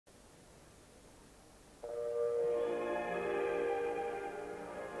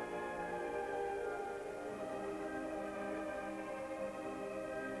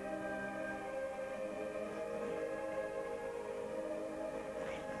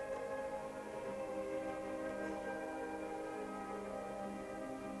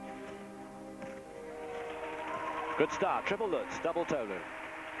Good start. Triple Lutz, double Tolu.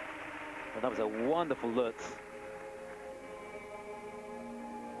 Well, that was a wonderful Lutz.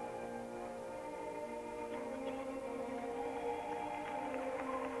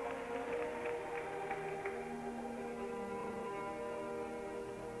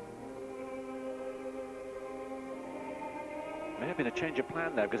 May have been a change of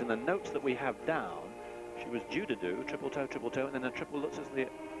plan there, because in the notes that we have down, she was due to do triple toe, and then a triple Lutz as the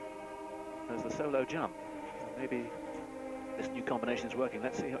solo jump. Maybe this new combination is working.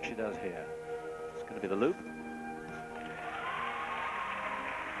 Let's see what she does here. It's going to be the loop.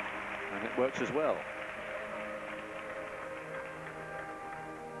 And it works as well.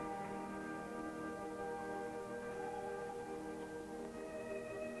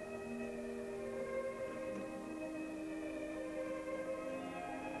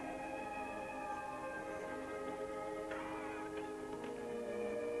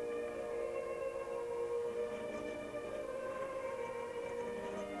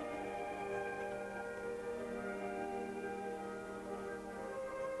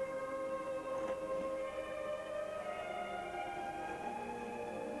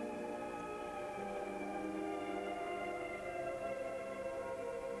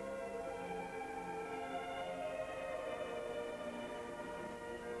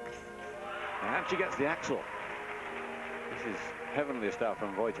 And she gets the axle. This is heavenly stuff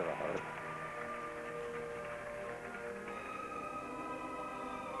from Wojtala.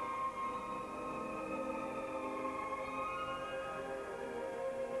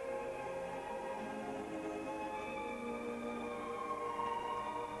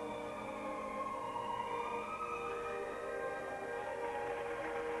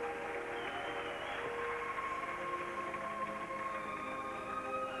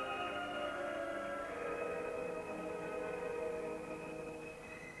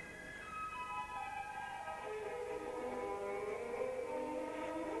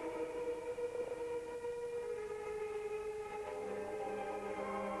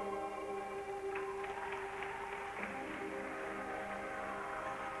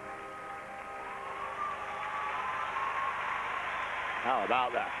 How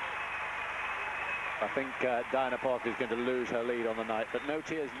about that? I think Diana Parker is going to lose her lead on the night, but no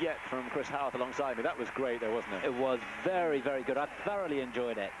tears yet from Chris Howarth alongside me. That was great there, wasn't it? It was very, very good. I thoroughly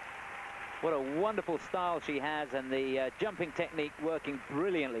enjoyed it. What a wonderful style she has, and the jumping technique working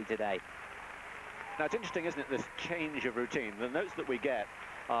brilliantly today. Now, it's interesting, isn't it, this change of routine? The notes that we get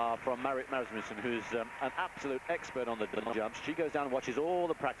are from Marit Rasmussen, who's an absolute expert on the jumps. She goes down and watches all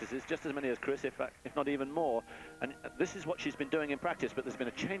the practices, just as many as Chris, if not even more. And this is what she's been doing in practice, but there's been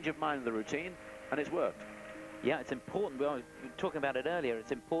a change of mind in the routine, and it's worked. Yeah, it's important. We were talking about it earlier.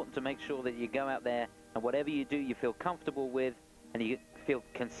 It's important to make sure that you go out there and whatever you do, you feel comfortable with and you feel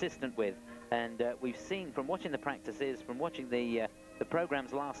consistent with. And we've seen from watching the practices, from watching the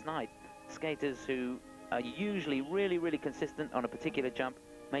programs last night, skaters who are usually really, really consistent on a particular jump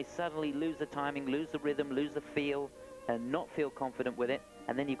may suddenly lose the timing, lose the rhythm, lose the feel, and not feel confident with it.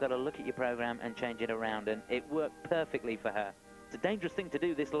 And then you've got to look at your program and change it around. And it worked perfectly for her. It's a dangerous thing to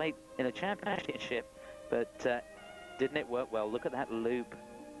do this late in a championship, but didn't it work well? Look at that loop.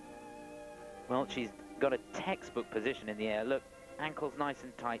 Well, she's got a textbook position in the air. Look, ankles nice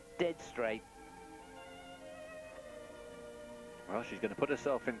and tight, dead straight. Well, she's going to put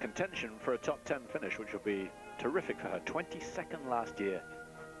herself in contention for a top 10 finish, which will be terrific for her. 22nd last year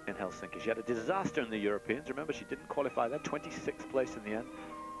in Helsinki. She had a disaster in the Europeans. Remember, she didn't qualify there. 26th place in the end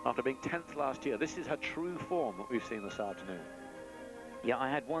after being 10th last year. This is her true form that we've seen this afternoon. Yeah, I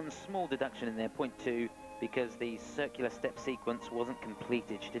had one small deduction in there, 0.2, because the circular step sequence wasn't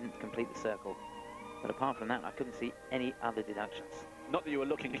completed. She didn't complete the circle. But apart from that, I couldn't see any other deductions. Not that you were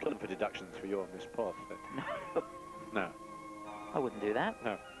looking for deductions for your Miss Poth. No. No. I wouldn't do that.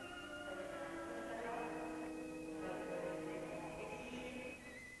 No.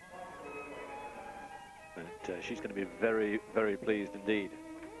 But she's going to be very, very pleased indeed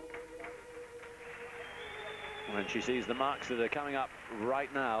when she sees the marks that are coming up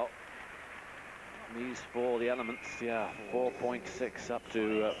right now. These for the elements, yeah, 4.6 up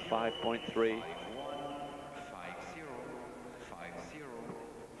to 5.3.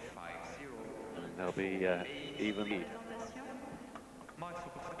 There'll be even lead.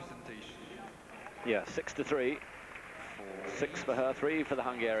 Yeah, 6-3. 6 for her, 3 for the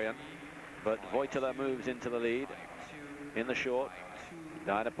Hungarian. But Wojtala moves into the lead in the short.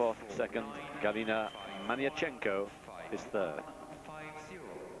 Diana Poth second. Galina Maniachenko is third.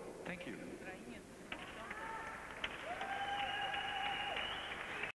 Thank you.